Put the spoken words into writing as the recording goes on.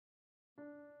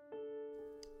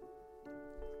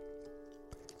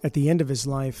At the end of his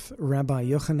life, Rabbi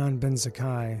Yochanan ben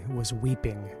Zakkai was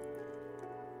weeping.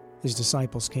 His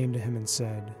disciples came to him and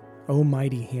said, "O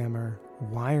mighty hammer,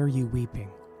 why are you weeping?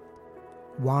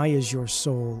 Why is your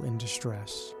soul in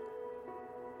distress?"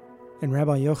 And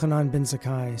Rabbi Yochanan ben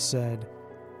Zakkai said,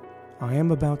 "I am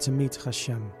about to meet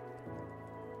Hashem,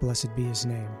 blessed be his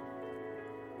name.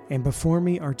 And before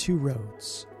me are two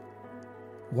roads,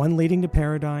 one leading to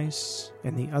paradise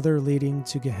and the other leading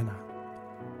to Gehenna.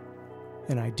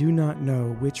 And I do not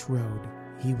know which road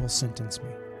he will sentence me."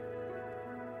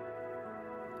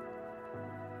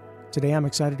 Today I'm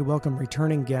excited to welcome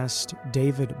returning guest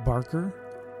David Barker.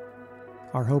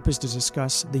 Our hope is to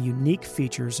discuss the unique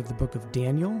features of the book of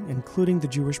Daniel, including the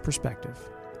Jewish perspective.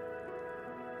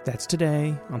 That's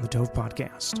today on the Tov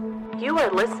Podcast. You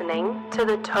are listening to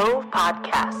the Tov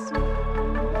Podcast.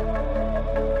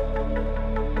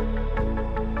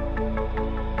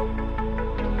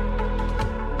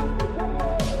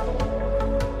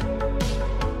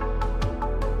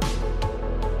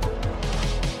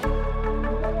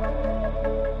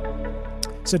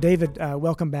 So David,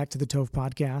 welcome back to the Tov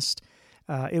Podcast.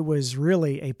 It was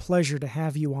really a pleasure to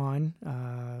have you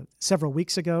on several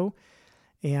weeks ago,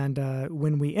 and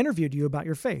when we interviewed you about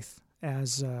your faith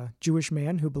as a Jewish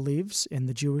man who believes in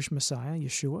the Jewish Messiah,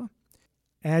 Yeshua.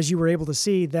 As you were able to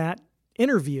see, that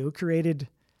interview created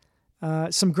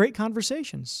some great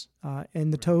conversations in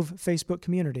the Tov Facebook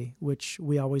community, which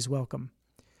we always welcome.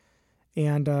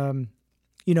 And,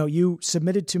 you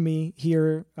submitted to me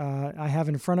here, I have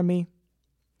in front of me,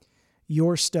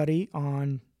 your study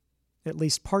on at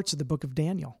least parts of the book of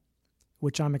Daniel,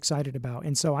 which I'm excited about.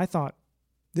 And so I thought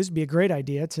this would be a great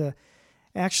idea to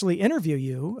actually interview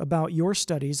you about your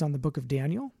studies on the book of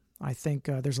Daniel. I think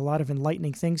there's a lot of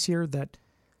enlightening things here that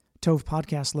Tov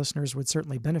Podcast listeners would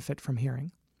certainly benefit from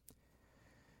hearing.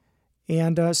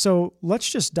 And so let's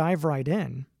just dive right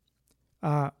in.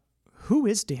 Who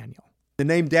is Daniel? The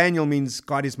name Daniel means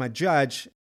God is my judge,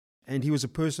 and he was a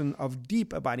person of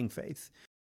deep abiding faith.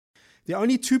 There are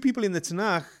only two people in the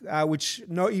Tanakh which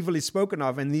no evil is spoken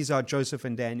of, and these are Joseph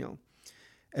and Daniel.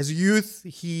 As a youth,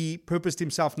 he purposed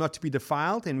himself not to be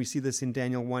defiled, and we see this in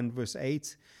Daniel 1, verse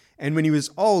 8. And when he was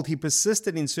old, he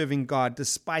persisted in serving God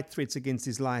despite threats against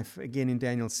his life, again in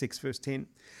Daniel 6, verse 10.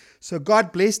 So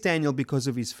God blessed Daniel because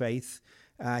of his faith.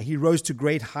 He rose to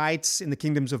great heights in the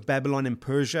kingdoms of Babylon and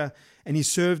Persia, and he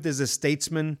served as a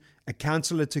statesman, a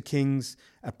counselor to kings,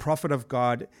 a prophet of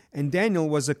God, and Daniel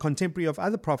was a contemporary of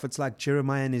other prophets like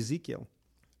Jeremiah and Ezekiel.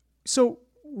 So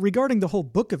regarding the whole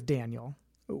book of Daniel,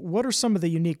 what are some of the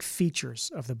unique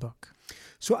features of the book?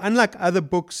 So unlike other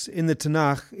books in the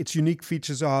Tanakh, its unique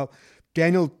features are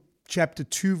Daniel chapter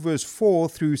 2, verse 4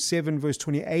 through 7, verse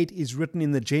 28 is written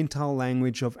in the Gentile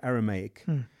language of Aramaic.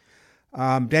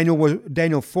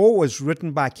 Daniel 4 was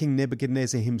written by King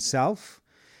Nebuchadnezzar himself.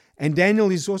 And Daniel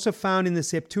is also found in the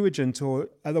Septuagint, or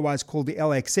otherwise called the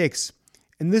LXX.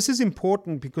 And this is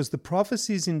important because the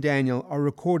prophecies in Daniel are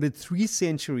recorded 3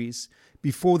 centuries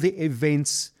before the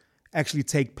events actually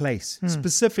take place,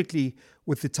 specifically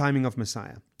with the timing of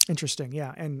Messiah. Interesting,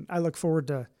 yeah. And I look forward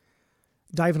to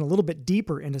diving a little bit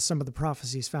deeper into some of the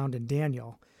prophecies found in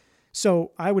Daniel.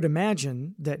 So I would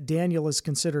imagine that Daniel is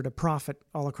considered a prophet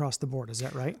all across the board. Is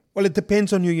that right? Well, it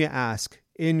depends on who you ask.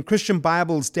 In Christian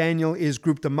Bibles, Daniel is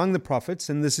grouped among the prophets,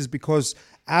 and this is because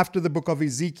after the book of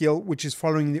Ezekiel, which is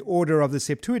following the order of the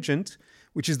Septuagint,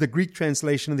 which is the Greek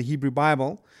translation of the Hebrew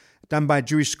Bible, done by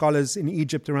Jewish scholars in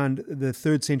Egypt around the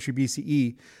 3rd century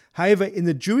BCE. However, in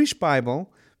the Jewish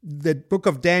Bible, the book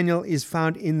of Daniel is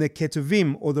found in the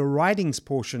Ketuvim, or the writings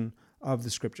portion of the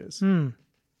scriptures.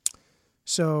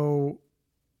 So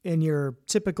in your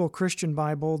typical Christian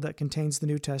Bible that contains the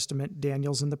New Testament,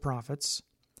 Daniel's in the prophets.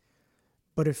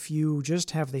 But if you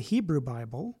just have the Hebrew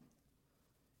Bible,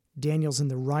 Daniel's in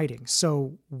the writings.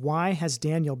 So why has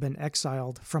Daniel been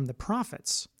exiled from the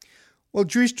prophets? Well,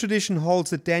 Jewish tradition holds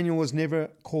that Daniel was never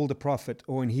called a prophet,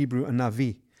 or in Hebrew, a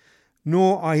Navi,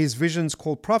 nor are his visions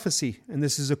called prophecy, and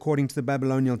this is according to the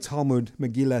Babylonian Talmud,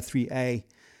 Megillah 3a.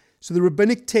 So the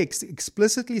rabbinic texts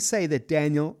explicitly say that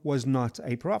Daniel was not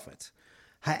a prophet.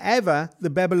 However, the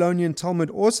Babylonian Talmud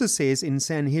also says in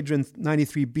Sanhedrin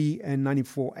 93b and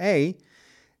 94a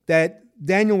that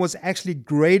Daniel was actually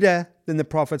greater than the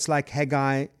prophets like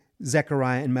Haggai,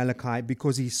 Zechariah, and Malachi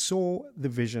because he saw the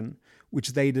vision,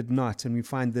 which they did not. And we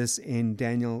find this in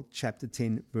Daniel chapter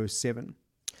 10, verse 7.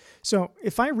 So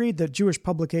if I read the Jewish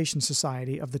Publication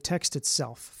Society of the text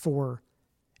itself for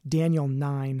Daniel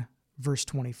 9, verse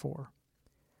 24,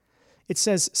 it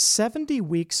says, 70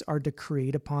 weeks are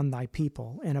decreed upon thy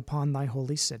people and upon thy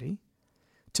holy city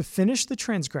to finish the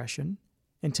transgression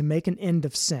and to make an end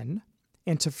of sin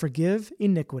and to forgive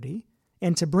iniquity,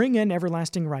 and to bring in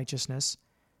everlasting righteousness,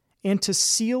 and to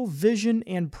seal vision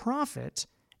and prophet,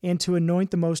 and to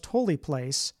anoint the most holy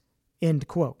place." End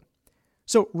quote.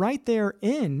 So right there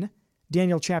in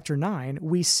Daniel chapter 9,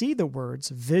 we see the words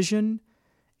vision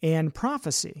and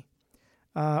prophecy,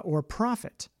 or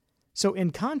prophet. So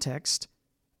in context,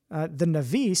 the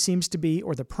Navi seems to be,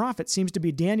 or the prophet seems to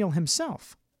be Daniel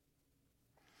himself.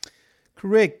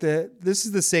 Correct. This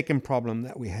is the second problem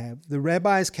that we have. The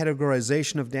rabbi's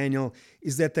categorization of Daniel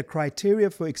is that the criteria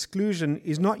for exclusion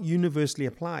is not universally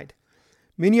applied.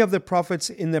 Many of the prophets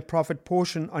in the prophet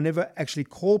portion are never actually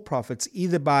called prophets,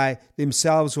 either by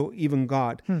themselves or even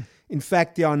God. In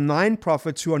fact, there are 9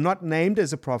 prophets who are not named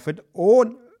as a prophet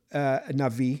or a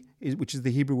Navi, which is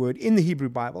the Hebrew word, in the Hebrew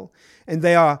Bible. And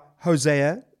they are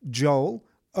Hosea, Joel,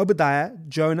 Obadiah,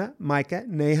 Jonah, Micah,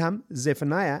 Nahum,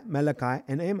 Zephaniah, Malachi,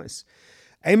 and Amos.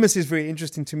 Amos is very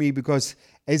interesting to me because,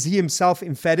 as he himself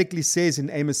emphatically says in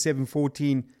Amos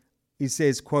 7:14, he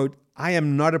says, quote, "I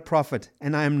am not a prophet,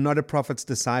 and I am not a prophet's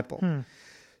disciple."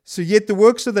 So yet the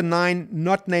works of the 9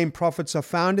 not named prophets are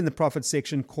found in the prophet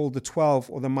section called the 12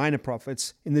 or the minor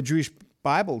prophets in the Jewish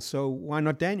Bible. So why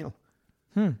not Daniel?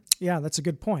 Yeah, that's a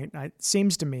good point. It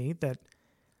seems to me that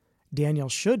Daniel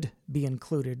should be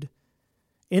included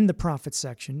in the prophet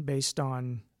section based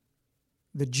on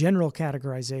the general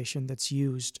categorization that's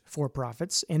used for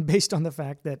prophets, and based on the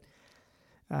fact that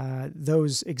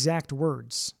those exact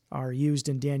words are used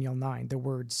in Daniel 9, the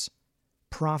words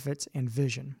prophet and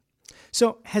vision.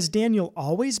 So has Daniel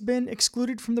always been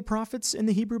excluded from the prophets in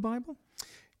the Hebrew Bible?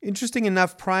 Interesting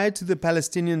enough, prior to the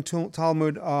Palestinian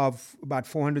Talmud of about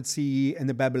 400 CE and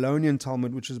the Babylonian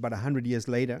Talmud, which is about 100 years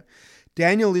later,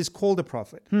 Daniel is called a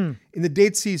prophet. In the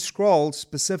Dead Sea Scrolls,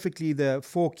 specifically the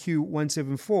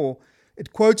 4Q174,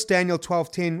 it quotes Daniel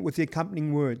 12:10 with the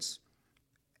accompanying words,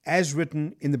 "As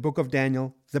written in the book of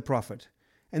Daniel, the prophet."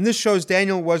 And this shows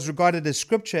Daniel was regarded as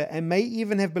scripture and may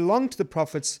even have belonged to the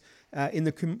prophets in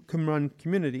the Qumran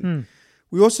community.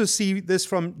 We also see this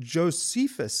from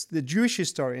Josephus, the Jewish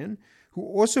historian, who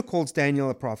also calls Daniel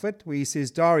a prophet, where he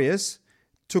says Darius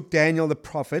took Daniel the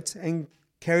prophet and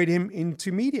carried him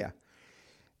into Media.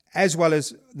 As well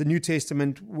as the New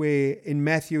Testament, where in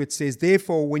Matthew it says,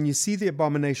 "Therefore, when you see the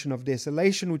abomination of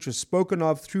desolation, which was spoken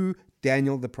of through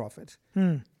Daniel the prophet."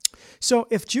 So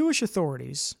if Jewish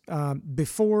authorities,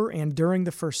 before and during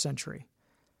the first century,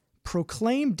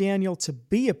 proclaimed Daniel to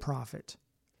be a prophet,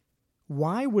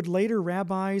 why would later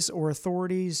rabbis or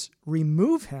authorities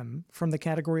remove him from the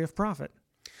category of prophet?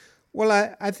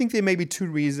 Well, I think there may be 2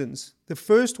 reasons. The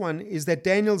first one is that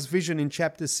Daniel's vision in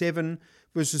chapter 7,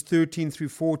 verses 13 through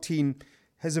 14,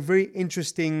 has a very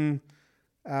interesting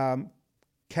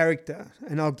character.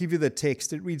 And I'll give you the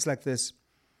text. It reads like this: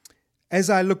 "As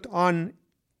I looked on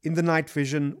in the night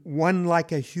vision, one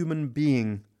like a human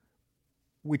being,"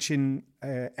 which in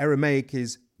Aramaic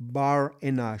is Bar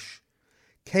Enash,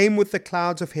 "came with the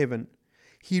clouds of heaven.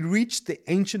 He reached the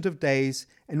Ancient of Days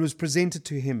and was presented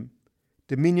to him.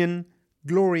 Dominion,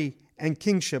 glory, and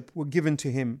kingship were given to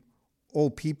him. All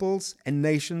peoples and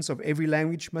nations of every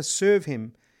language must serve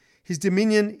him. His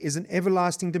dominion is an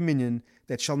everlasting dominion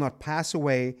that shall not pass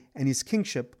away, and his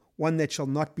kingship one that shall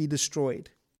not be destroyed."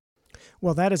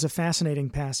 Well, that is a fascinating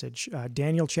passage,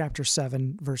 Daniel chapter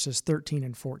 7, verses 13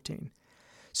 and 14.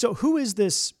 So who is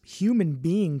this human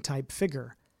being type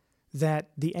figure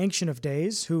that the Ancient of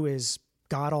Days, who is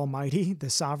God Almighty, the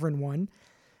Sovereign One,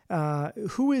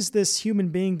 who is this human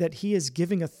being that he is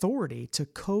giving authority to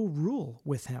co-rule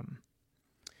with him?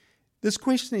 This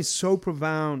question is so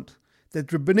profound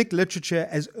that rabbinic literature,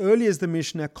 as early as the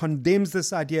Mishnah, condemns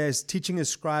this idea as teaching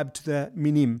ascribed to the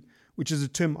minim, which is a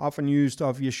term often used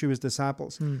of Yeshua's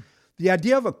disciples. The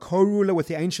idea of a co-ruler with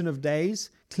the Ancient of Days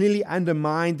clearly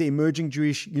undermined the emerging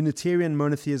Jewish Unitarian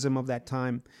monotheism of that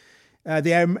time.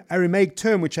 The Aramaic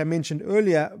term, which I mentioned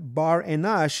earlier, Bar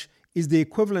Enash, is the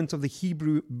equivalent of the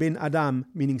Hebrew Ben Adam,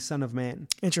 meaning son of man.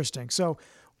 Interesting. So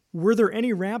were there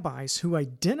any rabbis who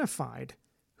identified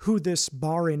who this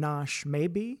Bar Enash may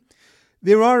be?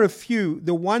 There are a few.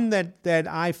 The one that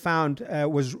I found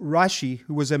was Rashi,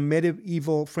 who was a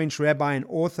medieval French rabbi and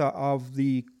author of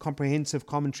the comprehensive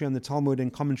commentary on the Talmud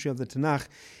and commentary of the Tanakh.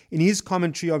 In his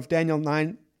commentary of Daniel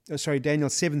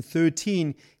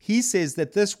 7:13, he says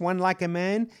that this one like a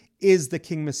man is the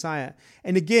King Messiah.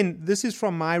 And again, this is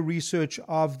from my research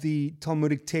of the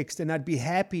Talmudic text, and I'd be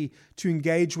happy to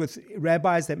engage with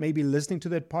rabbis that may be listening to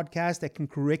that podcast that can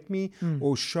correct me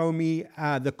or show me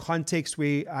the context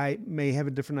where I may have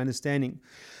a different understanding.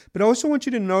 But I also want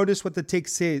you to notice what the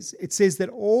text says. It says that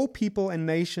all people and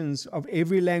nations of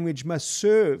every language must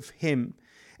serve him.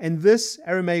 And this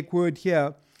Aramaic word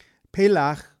here,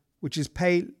 Pelach, which is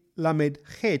Pe Lamed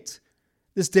Chet,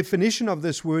 this definition of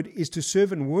this word is to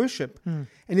serve and worship. And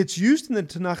it's used in the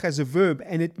Tanakh as a verb,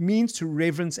 and it means to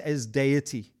reverence as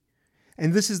deity.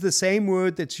 And this is the same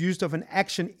word that's used of an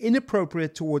action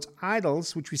inappropriate towards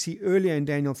idols, which we see earlier in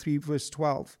Daniel 3, verse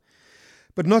 12.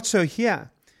 But not so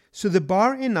here. So the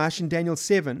Bar Enash in Daniel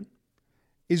 7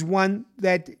 is one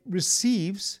that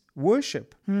receives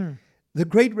worship. The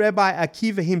great Rabbi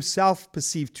Akiva himself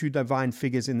perceived two divine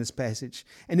figures in this passage,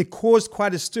 and it caused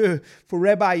quite a stir for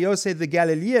Rabbi Yosef the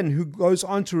Galilean, who goes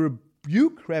on to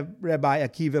rebuke Rabbi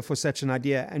Akiva for such an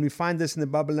idea, and we find this in the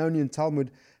Babylonian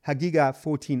Talmud, Hagigah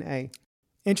 14a.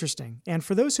 Interesting. And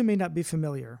for those who may not be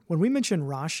familiar, when we mention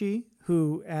Rashi,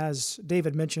 who, as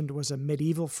David mentioned, was a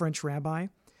medieval French rabbi,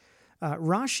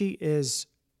 Rashi is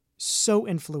so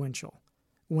influential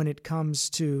when it comes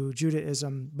to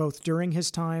Judaism, both during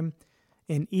his time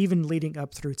and even leading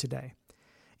up through today.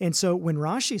 And so when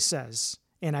Rashi says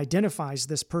and identifies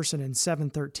this person in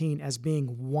 7:13 as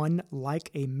being one like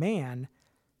a man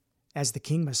as the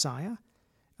King Messiah,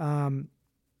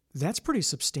 that's pretty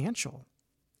substantial,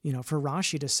 for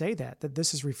Rashi to say that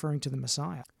this is referring to the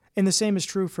Messiah. And the same is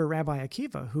true for Rabbi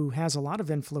Akiva, who has a lot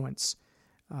of influence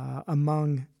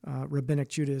among rabbinic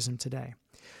Judaism today.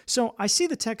 So I see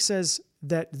the text says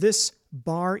that this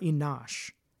Bar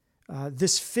Enash,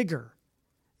 this figure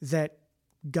that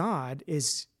God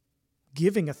is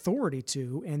giving authority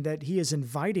to and that he is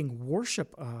inviting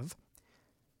worship of,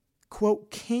 quote,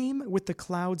 came with the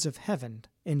clouds of heaven,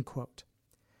 end quote.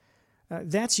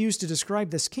 That's used to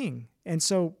describe this king. And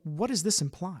so what does this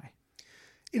imply?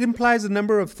 It implies a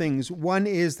number of things. One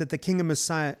is that the King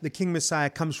Messiah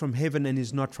comes from heaven and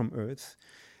is not from earth.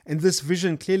 And this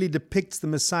vision clearly depicts the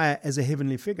Messiah as a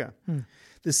heavenly figure.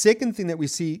 The second thing that we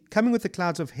see, coming with the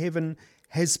clouds of heaven,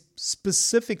 has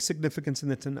specific significance in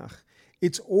the Tanakh.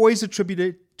 It's always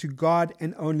attributed to God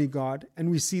and only God.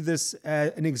 And we see this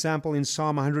an example in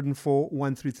Psalm 104,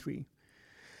 1 through 3.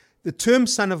 The term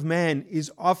Son of Man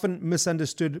is often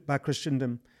misunderstood by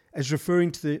Christendom as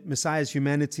referring to the Messiah's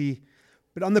humanity.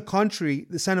 But on the contrary,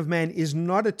 the Son of Man is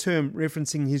not a term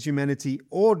referencing his humanity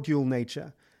or dual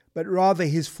nature, but rather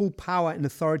his full power and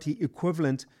authority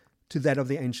equivalent to that of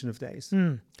the Ancient of Days.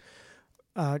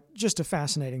 Just a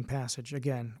fascinating passage.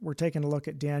 Again, we're taking a look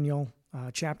at Daniel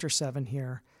chapter 7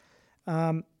 here.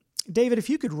 David, if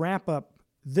you could wrap up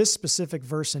this specific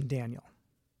verse in Daniel,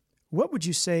 what would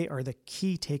you say are the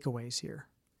key takeaways here?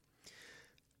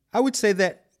 I would say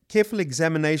that careful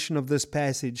examination of this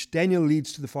passage, Daniel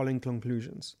leads to the following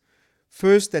conclusions.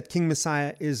 First, that King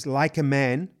Messiah is like a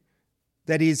man.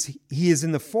 That is, he is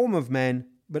in the form of man,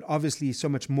 but obviously so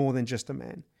much more than just a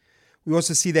man. We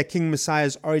also see that King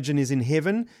Messiah's origin is in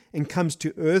heaven and comes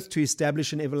to earth to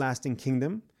establish an everlasting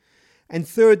kingdom. And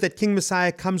third, that King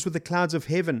Messiah comes with the clouds of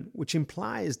heaven, which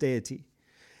implies deity.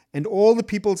 And all the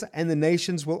peoples and the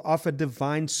nations will offer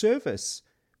divine service,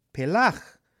 Pelach,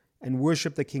 and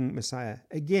worship the King Messiah.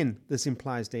 Again, this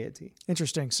implies deity.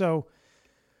 Interesting. So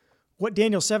what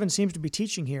Daniel 7 seems to be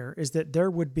teaching here is that there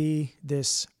would be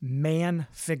this man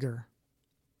figure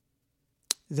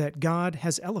that God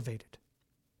has elevated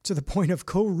to the point of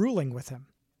co-ruling with him.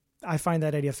 I find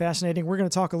that idea fascinating. We're going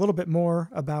to talk a little bit more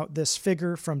about this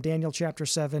figure from Daniel chapter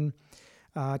 7,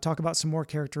 talk about some more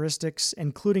characteristics,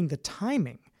 including the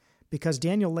timing, because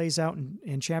Daniel lays out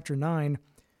in chapter 9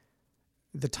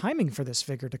 the timing for this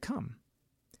figure to come.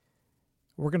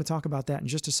 We're going to talk about that in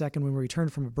just a second when we return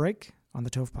from a break on the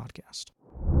Tov Podcast.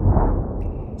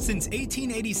 Since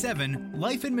 1887,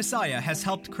 Life in Messiah has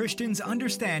helped Christians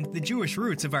understand the Jewish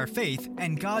roots of our faith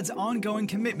and God's ongoing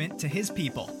commitment to his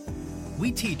people.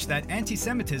 We teach that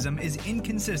anti-Semitism is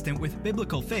inconsistent with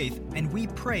biblical faith, and we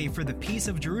pray for the peace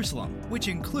of Jerusalem, which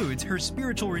includes her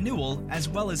spiritual renewal as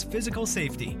well as physical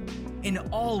safety. In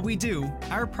all we do,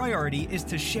 our priority is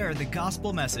to share the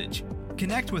gospel message.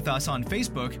 Connect with us on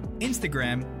Facebook,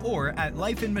 Instagram, or at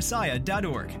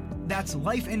lifeinmessiah.org. That's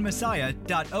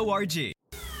lifeinmessiah.org.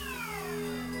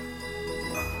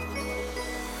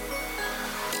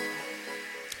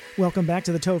 Welcome back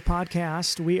to the Tov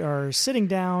Podcast. We are sitting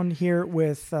down here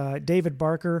with David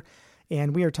Barker,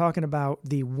 and we are talking about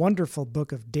the wonderful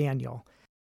book of Daniel.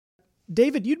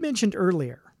 David, you'd mentioned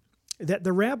earlier that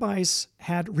the rabbis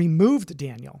had removed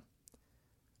Daniel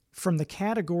from the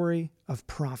category of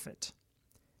prophet.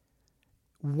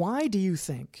 Why do you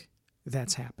think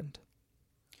that's happened?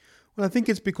 Well, I think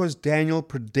it's because Daniel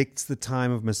predicts the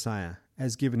time of Messiah,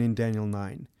 as given in Daniel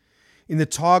 9. In the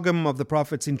Targum of the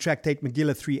prophets in Tractate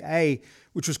Megillah 3a,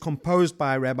 which was composed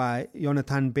by Rabbi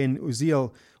Yonatan ben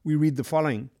Uziel, we read the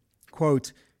following,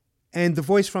 quote, "And the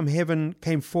voice from heaven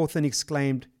came forth and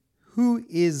exclaimed, "Who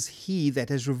is he that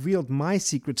has revealed my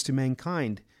secrets to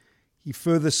mankind?" He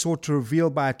further sought to reveal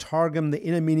by a targum the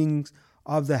inner meanings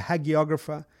of the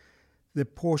hagiographer, the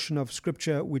portion of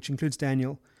scripture which includes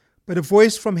Daniel. But a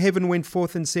voice from heaven went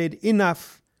forth and said,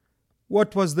 "Enough."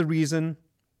 What was the reason?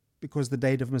 Because the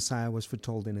date of Messiah was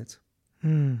foretold in it.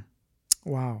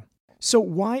 Wow. So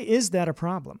why is that a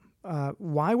problem?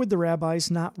 Why would the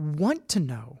rabbis not want to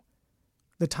know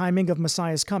the timing of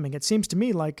Messiah's coming? It seems to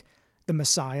me like the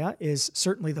Messiah is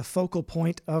certainly the focal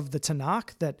point of the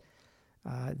Tanakh, that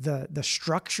the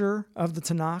structure of the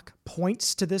Tanakh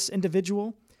points to this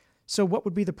individual. So what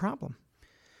would be the problem?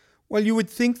 Well, you would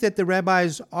think that the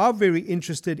rabbis are very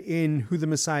interested in who the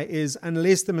Messiah is,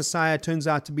 unless the Messiah turns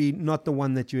out to be not the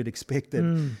one that you had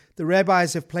expected. The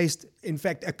rabbis have placed, in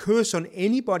fact, a curse on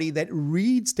anybody that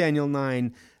reads Daniel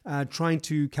 9, trying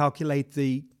to calculate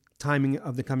the timing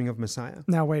of the coming of Messiah.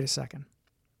 Now, wait a second.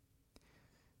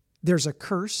 There's a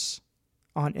curse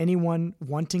on anyone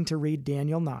wanting to read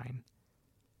Daniel 9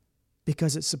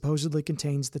 because it supposedly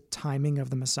contains the timing of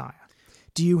the Messiah.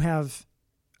 Do you have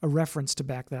a reference to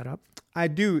back that up? I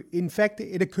do. In fact,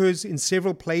 it occurs in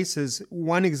several places.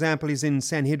 One example is in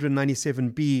Sanhedrin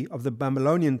 97b of the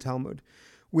Babylonian Talmud,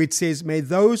 where it says, "May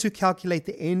those who calculate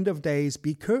the end of days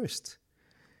be cursed."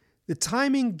 The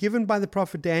timing given by the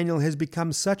prophet Daniel has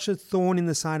become such a thorn in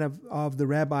the side of the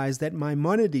rabbis that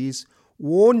Maimonides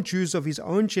warned Jews of his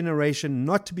own generation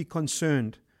not to be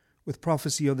concerned with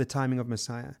prophecy of the timing of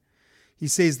Messiah. He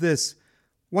says this,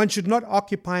 "One should not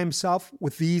occupy himself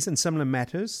with these and similar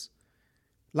matters.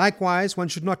 Likewise, one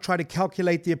should not try to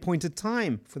calculate the appointed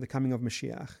time for the coming of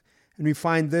Mashiach." And we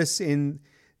find this in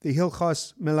the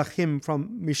Hilchos Melachim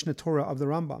from Mishnah Torah of the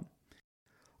Rambam.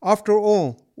 After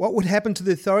all, what would happen to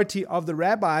the authority of the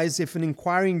rabbis if an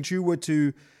inquiring Jew were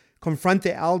to confront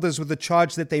their elders with the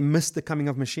charge that they missed the coming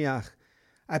of Mashiach?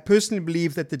 I personally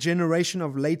believe that the generation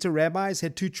of later rabbis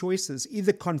had two choices: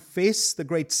 either confess the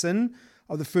great sin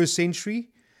of the first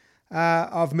century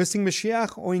of missing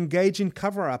Mashiach, or engage in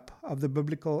cover-up of the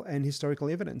biblical and historical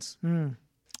evidence.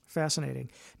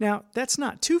 Fascinating. Now, that's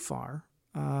not too far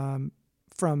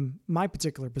from my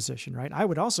particular position, right? I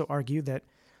would also argue that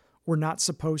we're not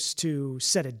supposed to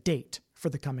set a date for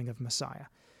the coming of Messiah.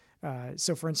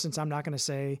 So, for instance, I'm not going to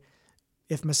say,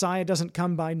 if Messiah doesn't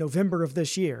come by November of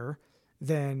this year,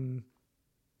 then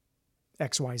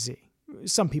XYZ.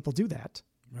 Some people do that.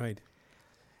 Right.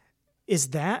 Is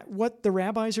that what the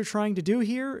rabbis are trying to do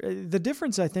here? The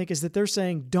difference, I think, is that they're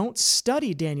saying, don't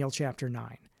study Daniel chapter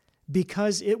 9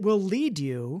 because it will lead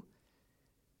you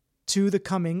to the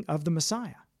coming of the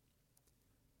Messiah.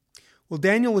 Well,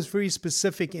 Daniel was very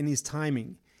specific in his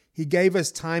timing. He gave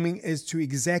us timing as to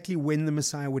exactly when the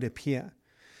Messiah would appear.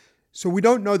 So we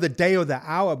don't know the day or the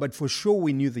hour, but for sure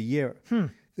we knew the year.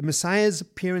 The Messiah's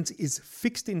appearance is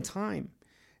fixed in time.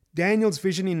 Daniel's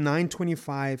vision in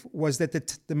 925 was that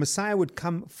the Messiah would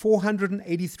come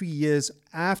 483 years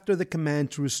after the command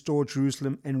to restore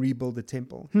Jerusalem and rebuild the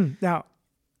temple. Now,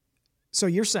 so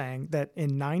you're saying that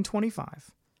in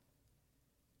 925,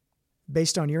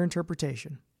 based on your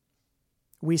interpretation,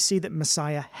 we see that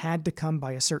Messiah had to come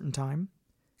by a certain time.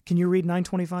 Can you read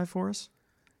 925 for us?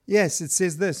 Yes, it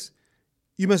says this: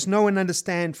 "You must know and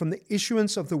understand from the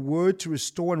issuance of the word to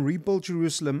restore and rebuild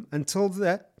Jerusalem until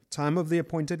the time of the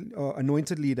appointed or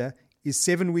anointed leader is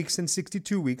 7 weeks and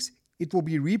 62 weeks. It will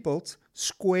be rebuilt,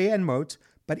 square and moat,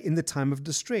 but in the time of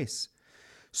distress."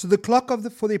 So the clock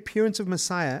for the appearance of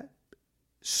Messiah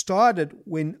started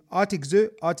when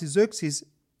Artaxerxes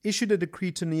issued a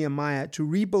decree to Nehemiah to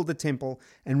rebuild the temple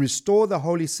and restore the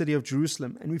holy city of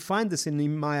Jerusalem. And we find this in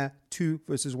Nehemiah 2,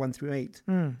 verses 1 through 8.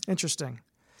 Interesting.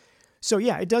 So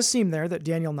yeah, it does seem there that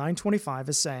Daniel 9:25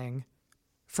 is saying,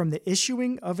 from the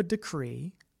issuing of a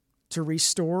decree to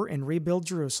restore and rebuild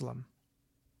Jerusalem.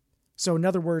 So in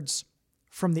other words,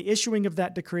 from the issuing of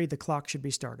that decree, the clock should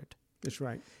be started. That's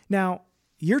right. Now,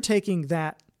 you're taking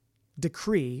that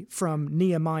decree from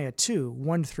Nehemiah 2,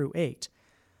 1 through 8.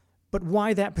 But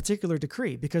why that particular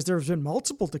decree? Because there have been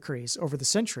multiple decrees over the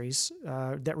centuries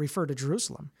that refer to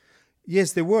Jerusalem.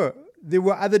 Yes, there were. There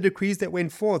were other decrees that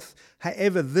went forth.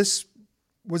 However, this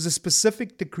was a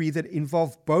specific decree that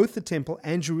involved both the temple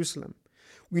and Jerusalem.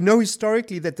 We know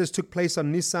historically that this took place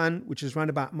on Nisan, which is around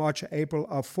about March or April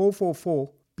of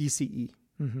 444 BCE.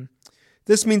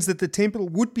 This means that the temple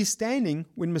would be standing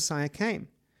when Messiah came.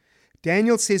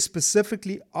 Daniel says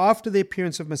specifically after the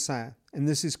appearance of Messiah, and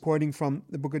this is quoting from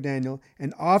the book of Daniel,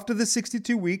 "And after the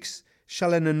 62 weeks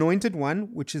shall an anointed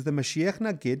one, which is the Mashiach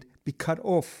Nagid, be cut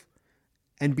off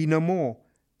and be no more.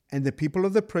 And the people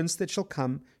of the prince that shall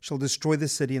come shall destroy the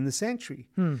city and the sanctuary."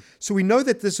 So we know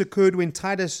that this occurred when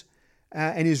Titus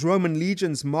and his Roman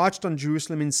legions marched on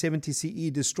Jerusalem in 70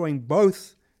 CE, destroying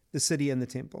both the city and the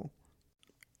temple.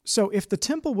 So if the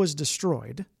temple was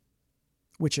destroyed,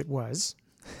 which it was,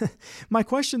 my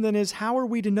question then is, how are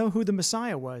we to know who the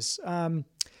Messiah was?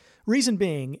 Reason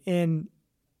being, in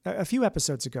a few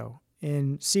episodes ago,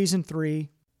 in Season 3,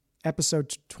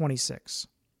 Episode 26,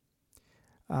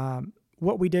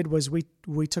 what we did was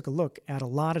we took a look at a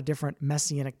lot of different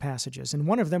messianic passages, and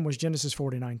one of them was Genesis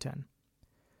 49:10.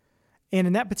 And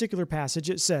in that particular passage,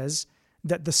 it says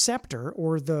that the scepter,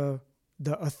 or the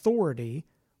authority,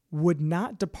 would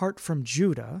not depart from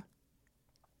Judah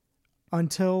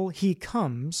until he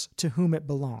comes to whom it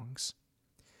belongs.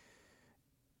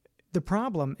 The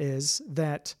problem is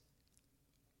that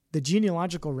the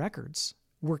genealogical records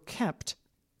were kept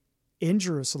in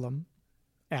Jerusalem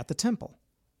at the temple.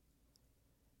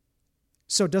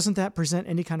 So doesn't that present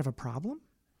any kind of a problem?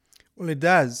 Well, it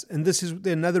does. And this is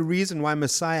another reason why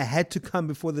Messiah had to come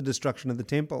before the destruction of the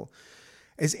temple,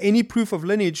 as any proof of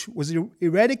lineage was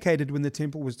eradicated when the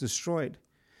temple was destroyed.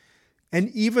 And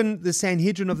even the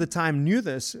Sanhedrin of the time knew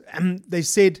this. They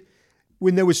said,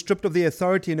 when they were stripped of their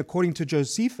authority, and according to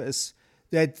Josephus,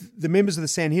 that the members of the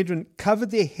Sanhedrin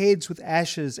covered their heads with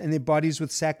ashes and their bodies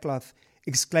with sackcloth,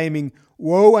 exclaiming,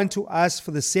 "Woe unto us,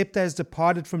 for the scepter has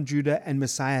departed from Judah, and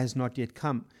Messiah has not yet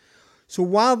come." So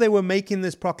while they were making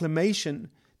this proclamation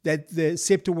that the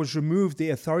scepter was removed, the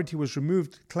authority was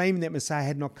removed, claiming that Messiah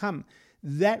had not come,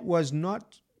 that was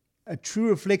not a true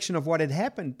reflection of what had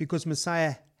happened, because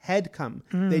Messiah had come.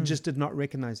 They just did not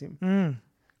recognize him.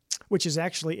 Which is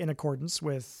actually in accordance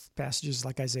with passages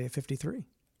like Isaiah 53.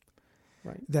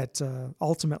 Right. That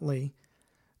ultimately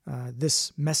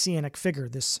this messianic figure,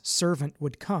 this servant,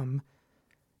 would come,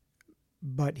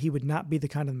 but he would not be the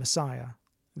kind of Messiah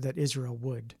that Israel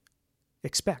would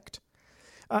expect.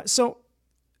 So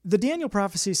the Daniel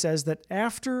prophecy says that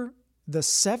after the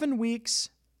 7 weeks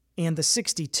and the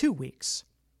 62 weeks,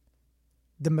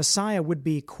 the Messiah would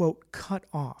be, quote, cut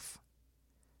off,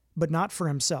 but not for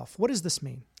himself. What does this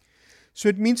mean? So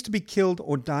it means to be killed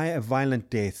or die a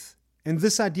violent death. And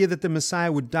this idea that the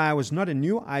Messiah would die was not a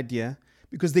new idea,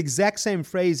 because the exact same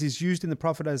phrase is used in the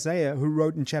prophet Isaiah, who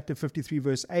wrote in chapter 53,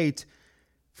 verse 8,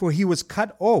 "For he was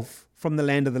cut off from the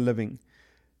land of the living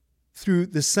through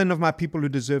the sin of my people who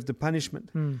deserved the punishment."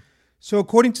 So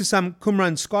according to some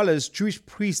Qumran scholars, Jewish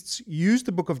priests used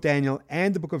the book of Daniel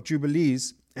and the book of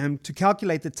Jubilees to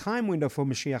calculate the time window for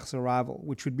Mashiach's arrival,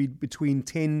 which would be between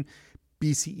 10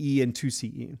 BCE and 2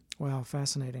 CE. Wow,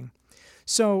 fascinating.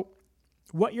 So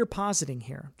what you're positing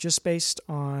here, just based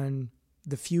on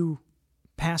the few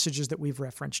passages that we've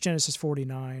referenced, Genesis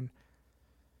 49,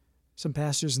 some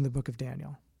passages in the book of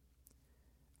Daniel,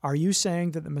 are you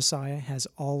saying that the Messiah has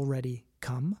already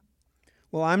come?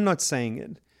 Well, I'm not saying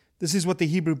it. This is what the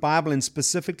Hebrew Bible, and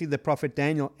specifically the prophet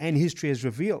Daniel and history, has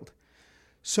revealed.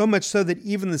 So much so that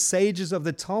even the sages of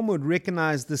the Talmud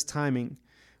recognize this timing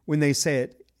when they say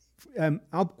it.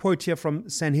 I'll quote here from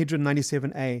Sanhedrin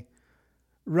 97a.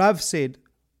 Rav said,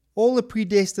 "All the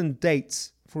predestined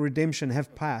dates for redemption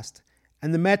have passed,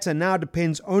 and the matter now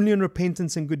depends only on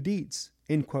repentance and good deeds."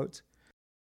 End quote.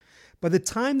 By the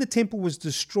time the temple was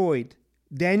destroyed,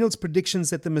 Daniel's predictions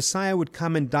that the Messiah would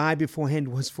come and die beforehand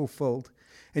was fulfilled.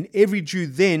 And every Jew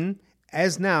then,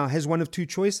 as now, has one of two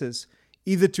choices: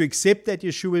 either to accept that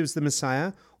Yeshua is the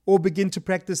Messiah, or begin to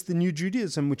practice the new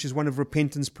Judaism, which is one of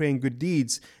repentance, prayer, and good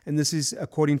deeds. And this is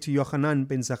according to Yochanan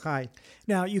ben Zakkai.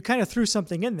 Now, you kind of threw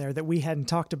something in there that we hadn't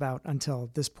talked about until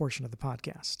this portion of the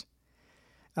podcast.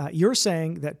 You're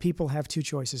saying that people have two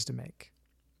choices to make.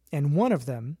 And one of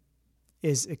them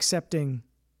is accepting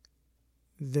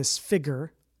this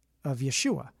figure of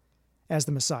Yeshua as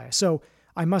the Messiah. So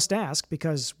I must ask,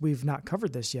 because we've not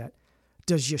covered this yet,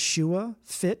 does Yeshua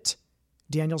fit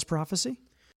Daniel's prophecy?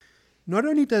 Not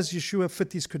only does Yeshua fit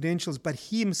these credentials, but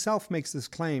he himself makes this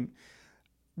claim.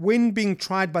 When being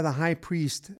tried by the high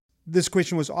priest, this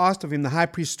question was asked of him. The high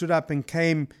priest stood up and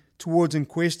came towards and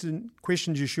questioned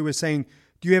Yeshua, saying,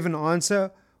 "Do you have an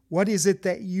answer? What is it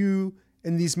that you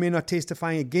and these men are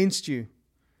testifying against you?"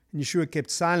 And Yeshua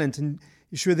kept silent. And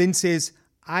Yeshua then says,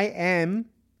 "I am,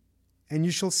 and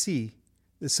you shall see,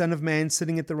 the Son of Man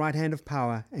sitting at the right hand of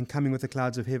power and coming with the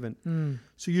clouds of heaven."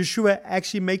 So Yeshua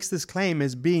actually makes this claim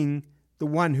as being the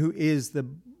one who is the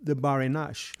Bar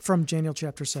Enash. From Daniel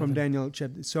chapter 7. From Daniel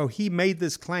chapter. So he made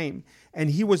this claim, and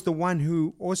he was the one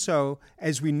who also,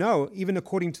 as we know, even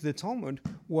according to the Talmud,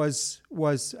 was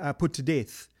put to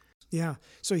death. Yeah.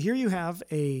 So here you have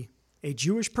a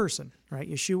Jewish person, right?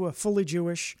 Yeshua, fully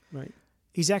Jewish. Right.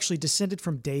 He's actually descended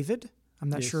from David. I'm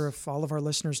not Yes. sure if all of our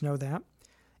listeners know that.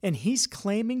 And he's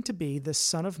claiming to be the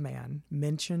Son of Man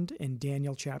mentioned in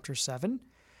Daniel chapter 7.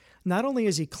 Not only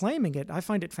is he claiming it, I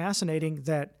find it fascinating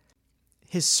that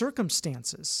his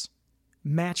circumstances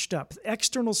matched up,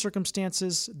 external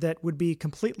circumstances that would be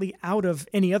completely out of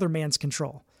any other man's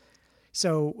control.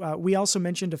 So we also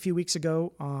mentioned a few weeks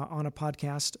ago on a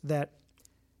podcast that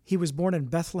he was born in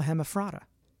Bethlehem Ephrata.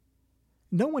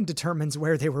 No one determines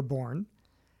where they were born,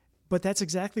 but that's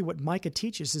exactly what Micah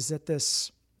teaches, is that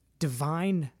this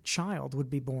divine child would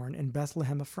be born in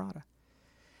Bethlehem Ephrata.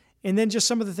 And then just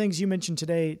some of the things you mentioned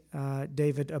today,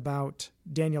 David, about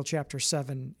Daniel chapter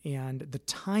 7 and the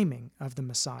timing of the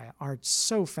Messiah are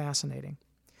so fascinating.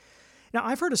 Now,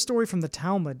 I've heard a story from the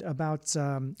Talmud about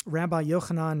Rabbi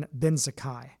Yochanan ben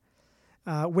Zakkai,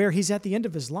 where he's at the end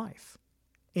of his life.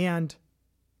 And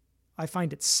I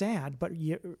find it sad, but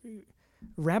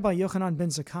Rabbi Yochanan ben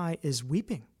Zakkai is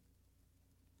weeping.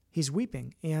 He's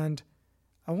weeping. And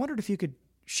I wondered if you could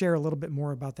share a little bit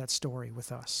more about that story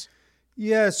with us.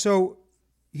 Yeah, so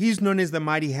he's known as the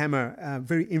Mighty Hammer,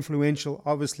 very influential,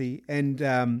 obviously.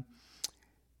 And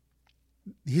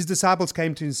his disciples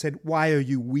came to him and said, "Why are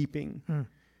you weeping?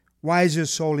 Why is your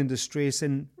soul in distress?"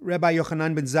 And Rabbi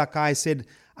Yochanan ben Zakkai said,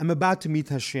 "I'm about to meet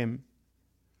Hashem,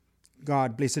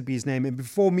 God, blessed be his name. And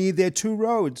before me there are two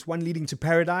roads, one leading to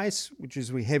paradise, which is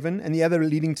heaven, and the other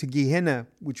leading to Gehenna,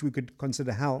 which we could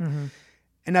consider hell.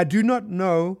 And I do not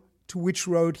know to which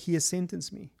road he has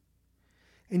sentenced me."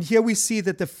 And here we see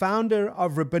that the founder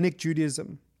of Rabbinic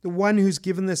Judaism, the one who's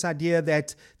given this idea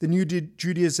that the new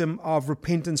Judaism of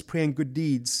repentance, prayer, and good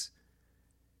deeds,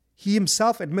 he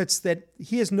himself admits that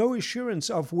he has no assurance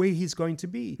of where he's going to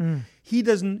be. He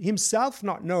doesn't himself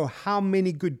not know how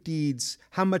many good deeds,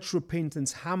 how much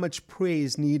repentance, how much prayer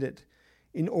is needed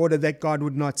in order that God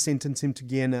would not sentence him to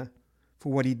Gehenna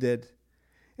for what he did.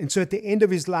 And so at the end of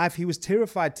his life, he was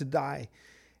terrified to die.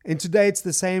 And today it's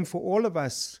the same for all of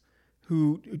us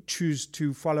who choose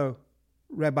to follow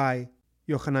Rabbi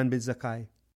Yochanan ben Zakkai.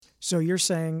 So you're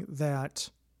saying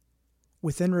that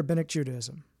within Rabbinic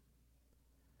Judaism,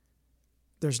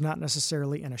 there's not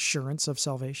necessarily an assurance of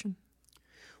salvation?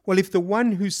 Well, if the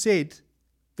one who said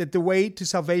that the way to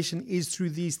salvation is through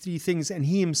these three things, and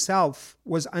he himself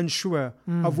was unsure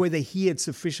of whether he had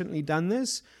sufficiently done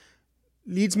this,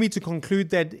 leads me to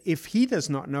conclude that if he does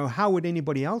not know, how would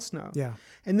anybody else know? Yeah.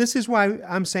 And this is why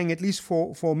I'm saying, at least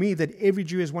for me, that every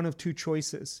Jew has one of two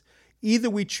choices.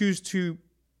 Either we choose to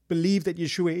believe that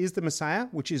Yeshua is the Messiah,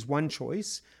 which is one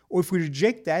choice, or if we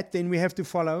reject that, then we have to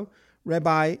follow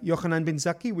Rabbi Yochanan ben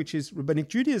Zakkai, which is Rabbinic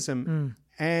Judaism.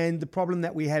 And the problem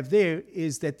that we have there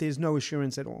is that there's no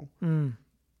assurance at all.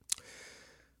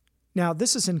 Now,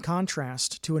 this is in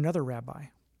contrast to another rabbi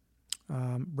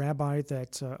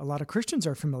that a lot of Christians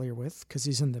are familiar with because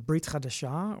he's in the Brit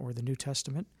Chadashah, or the New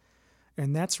Testament,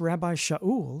 and that's Rabbi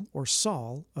Shaul, or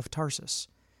Saul, of Tarsus,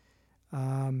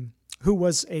 who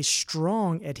was a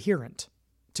strong adherent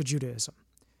to Judaism.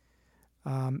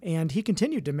 And he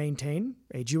continued to maintain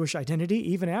a Jewish identity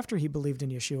even after he believed in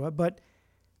Yeshua, but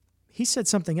he said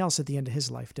something else at the end of his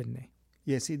life, didn't he?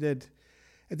 Yes, he did.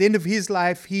 At the end of his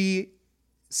life, he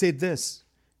said this,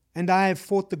 "And I have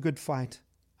fought the good fight.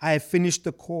 I have finished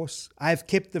the course. I have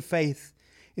kept the faith.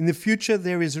 In the future,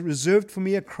 there is reserved for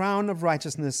me a crown of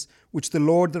righteousness, which the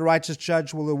Lord, the righteous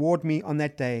judge, will award me on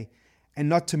that day, and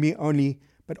not to me only,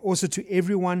 but also to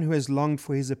everyone who has longed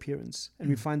for his appearance." And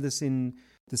we find this in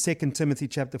the 2 Timothy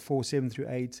chapter 4, 7 through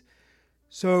 8.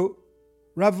 So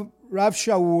Rabbi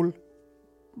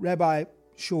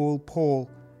Shaul, Paul,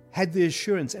 had the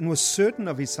assurance and was certain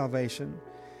of his salvation.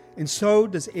 And so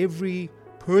does every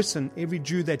person, every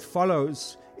Jew that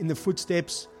follows in the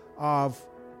footsteps of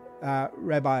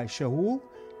Rabbi Shaul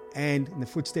and in the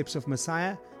footsteps of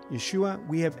Messiah, Yeshua.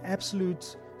 We have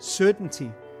absolute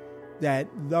certainty that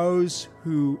those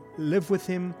who live with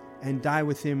him and die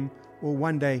with him will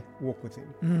one day walk with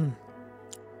him.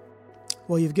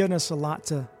 Well, you've given us a lot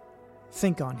to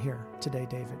think on here today,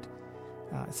 David.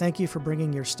 Thank you for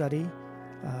bringing your study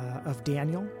of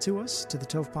Daniel to us, to the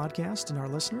Tov Podcast and our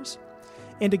listeners.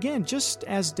 And again, just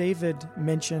as David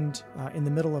mentioned in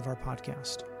the middle of our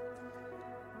podcast,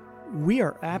 we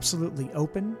are absolutely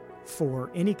open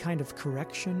for any kind of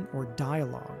correction or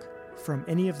dialogue from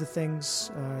any of the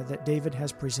things that David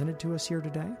has presented to us here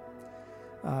today.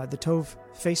 The Tov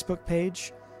Facebook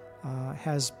page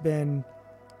has been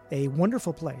a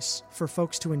wonderful place for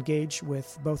folks to engage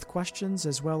with both questions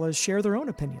as well as share their own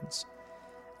opinions.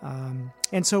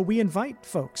 And so we invite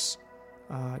folks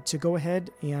to go ahead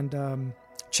and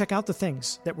check out the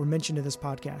things that were mentioned in this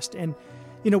podcast. And,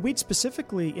 we'd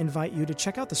specifically invite you to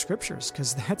check out the scriptures,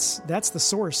 because that's the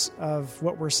source of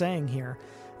what we're saying here.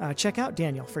 Check out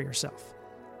Daniel for yourself.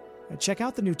 check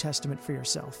out the New Testament for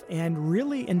yourself and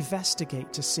really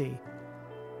investigate to see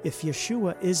if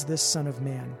Yeshua is this Son of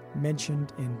Man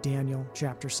mentioned in Daniel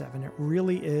chapter 7. It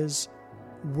really is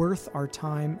worth our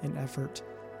time and effort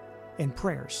and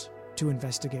prayers to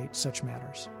investigate such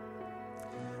matters.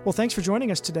 Well, thanks for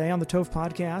joining us today on the Tov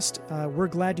Podcast. We're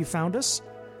glad you found us,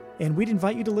 and we'd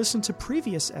invite you to listen to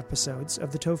previous episodes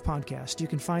of the Tov Podcast. You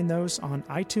can find those on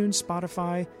iTunes,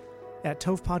 Spotify, at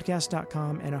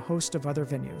tovpodcast.com, and a host of other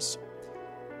venues.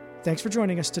 Thanks for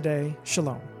joining us today.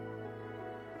 Shalom.